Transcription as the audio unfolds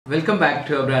Welcome back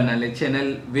to our knowledge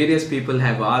channel. Various people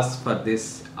have asked for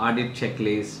this audit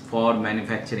checklist for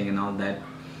manufacturing and all that,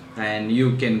 and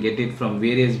you can get it from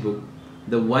various books.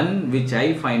 The one which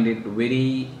I find it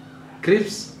very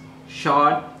crisp,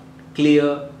 short,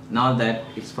 clear, now that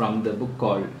it's from the book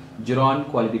called Juran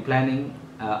Quality Planning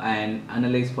and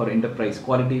Analyze for Enterprise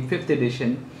Quality, 5th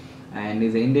edition, and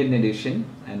is an Indian edition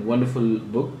and wonderful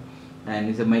book, and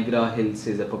is a McGraw Hill's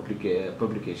is a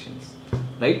publications,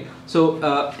 right? So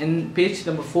in page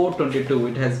number 422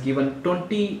 it has given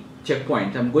 20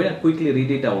 checkpoints. I'm going to quickly read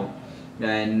it out,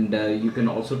 and you can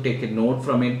also take a note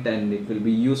from it, and it will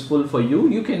be useful for you.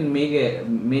 You can make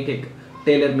a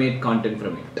tailor-made content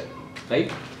from it,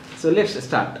 right? So let's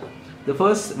start. The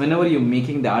first, whenever you're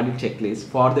making the audit checklist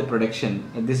for the production,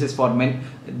 this is for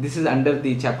this is under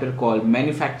the chapter called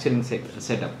manufacturing sector.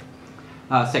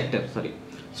 Sorry.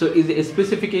 So is the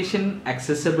specification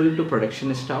accessible to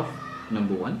production staff?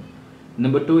 Number one.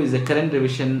 Number two, is the current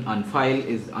revision on file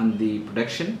is on the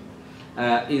production?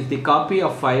 Is the copy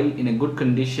of file in a good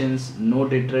conditions, no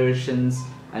deteriorations,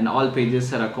 and all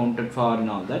pages are accounted for and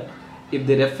all that? If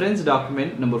the reference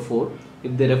document, number four,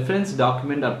 if the reference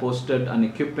document are posted on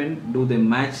equipment, do they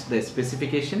match the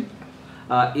specification?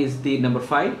 Is the number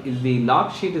five, is the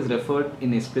log sheet is referred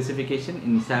in a specification,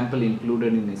 in sample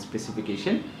included in a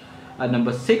specification?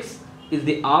 Number six, is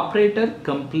the operator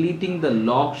completing the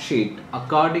log sheet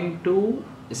according to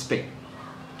spec,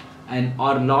 and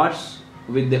or lots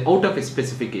with the out of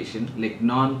specification, like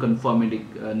non-conformity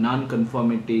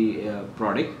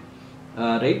product,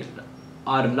 right?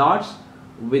 Or lots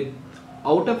with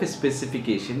out of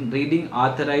specification, reading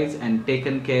authorized and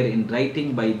taken care in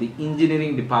writing by the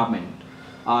engineering department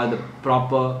or the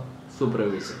proper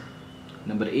supervisor.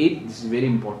 Number 8, this is very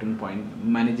important point,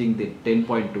 managing the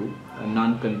 10.2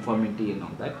 non-conformity and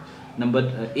all that.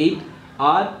 Number 8,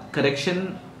 are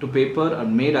correction to paper are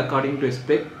made according to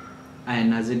spec,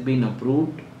 and has it been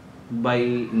approved by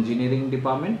engineering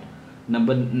department?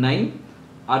 Number 9,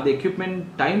 are the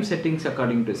equipment time settings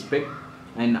according to spec,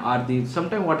 and are the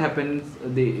sometimes what happens,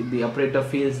 the operator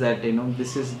feels that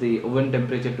this is the oven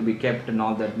temperature to be kept and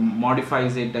all that,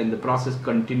 modifies it and the process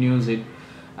continues it,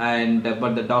 and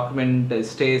but the document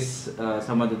stays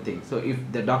some other thing. So if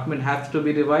the document has to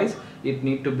be revised, it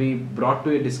need to be brought to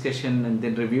a discussion and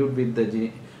then reviewed with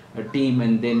the team,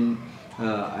 and then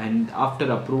and after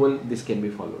approval this can be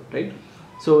followed, right?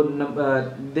 So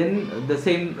then the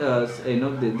same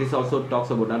this also talks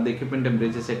about, are the equipment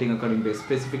temperature setting according to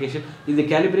specification? Is the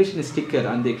calibration sticker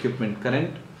on the equipment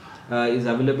current is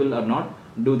available or not?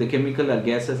 Do the chemical or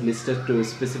gases listed to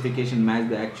specification match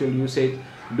the actual usage?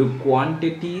 Do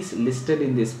quantities listed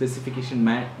in the specification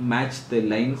match the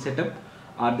line setup?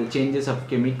 Are the changes of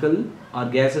chemical or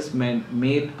gases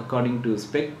made according to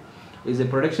spec? Is the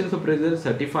production supervisor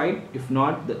certified? If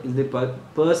not, is the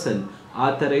person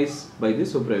authorized by the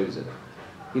supervisor?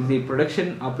 Is the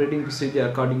production operating procedure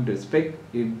according to spec?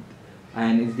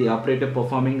 And is the operator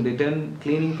performing return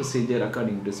cleaning procedure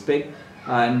according to spec?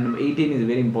 And 18 is a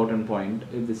very important point.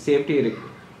 If the safety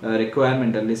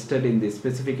requirement are listed in the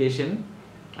specification,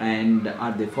 and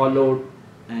are they followed,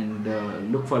 and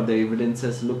look for the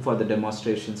evidences, look for the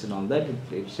demonstrations and all that,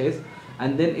 it says.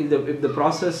 And then if the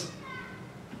process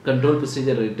control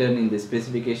procedure written in the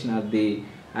specification, are the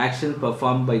actions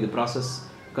performed by the process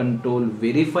control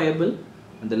verifiable?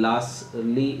 And the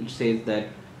lastly, it says that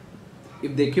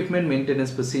if the equipment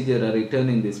maintenance procedure are written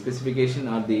in the specification,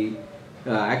 are the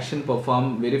action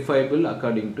performed verifiable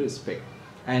according to spec?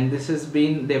 And this has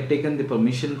been, they have taken the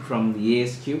permission from the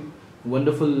ASQ.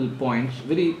 Wonderful points,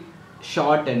 very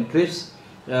short and crisp.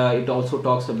 It also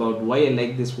talks about why I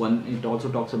like this one. It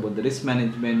also talks about the risk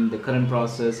management, the current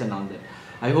process and all that.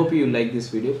 I hope you like this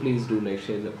video. Please do like,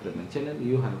 share, subscribe my channel.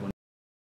 You have one.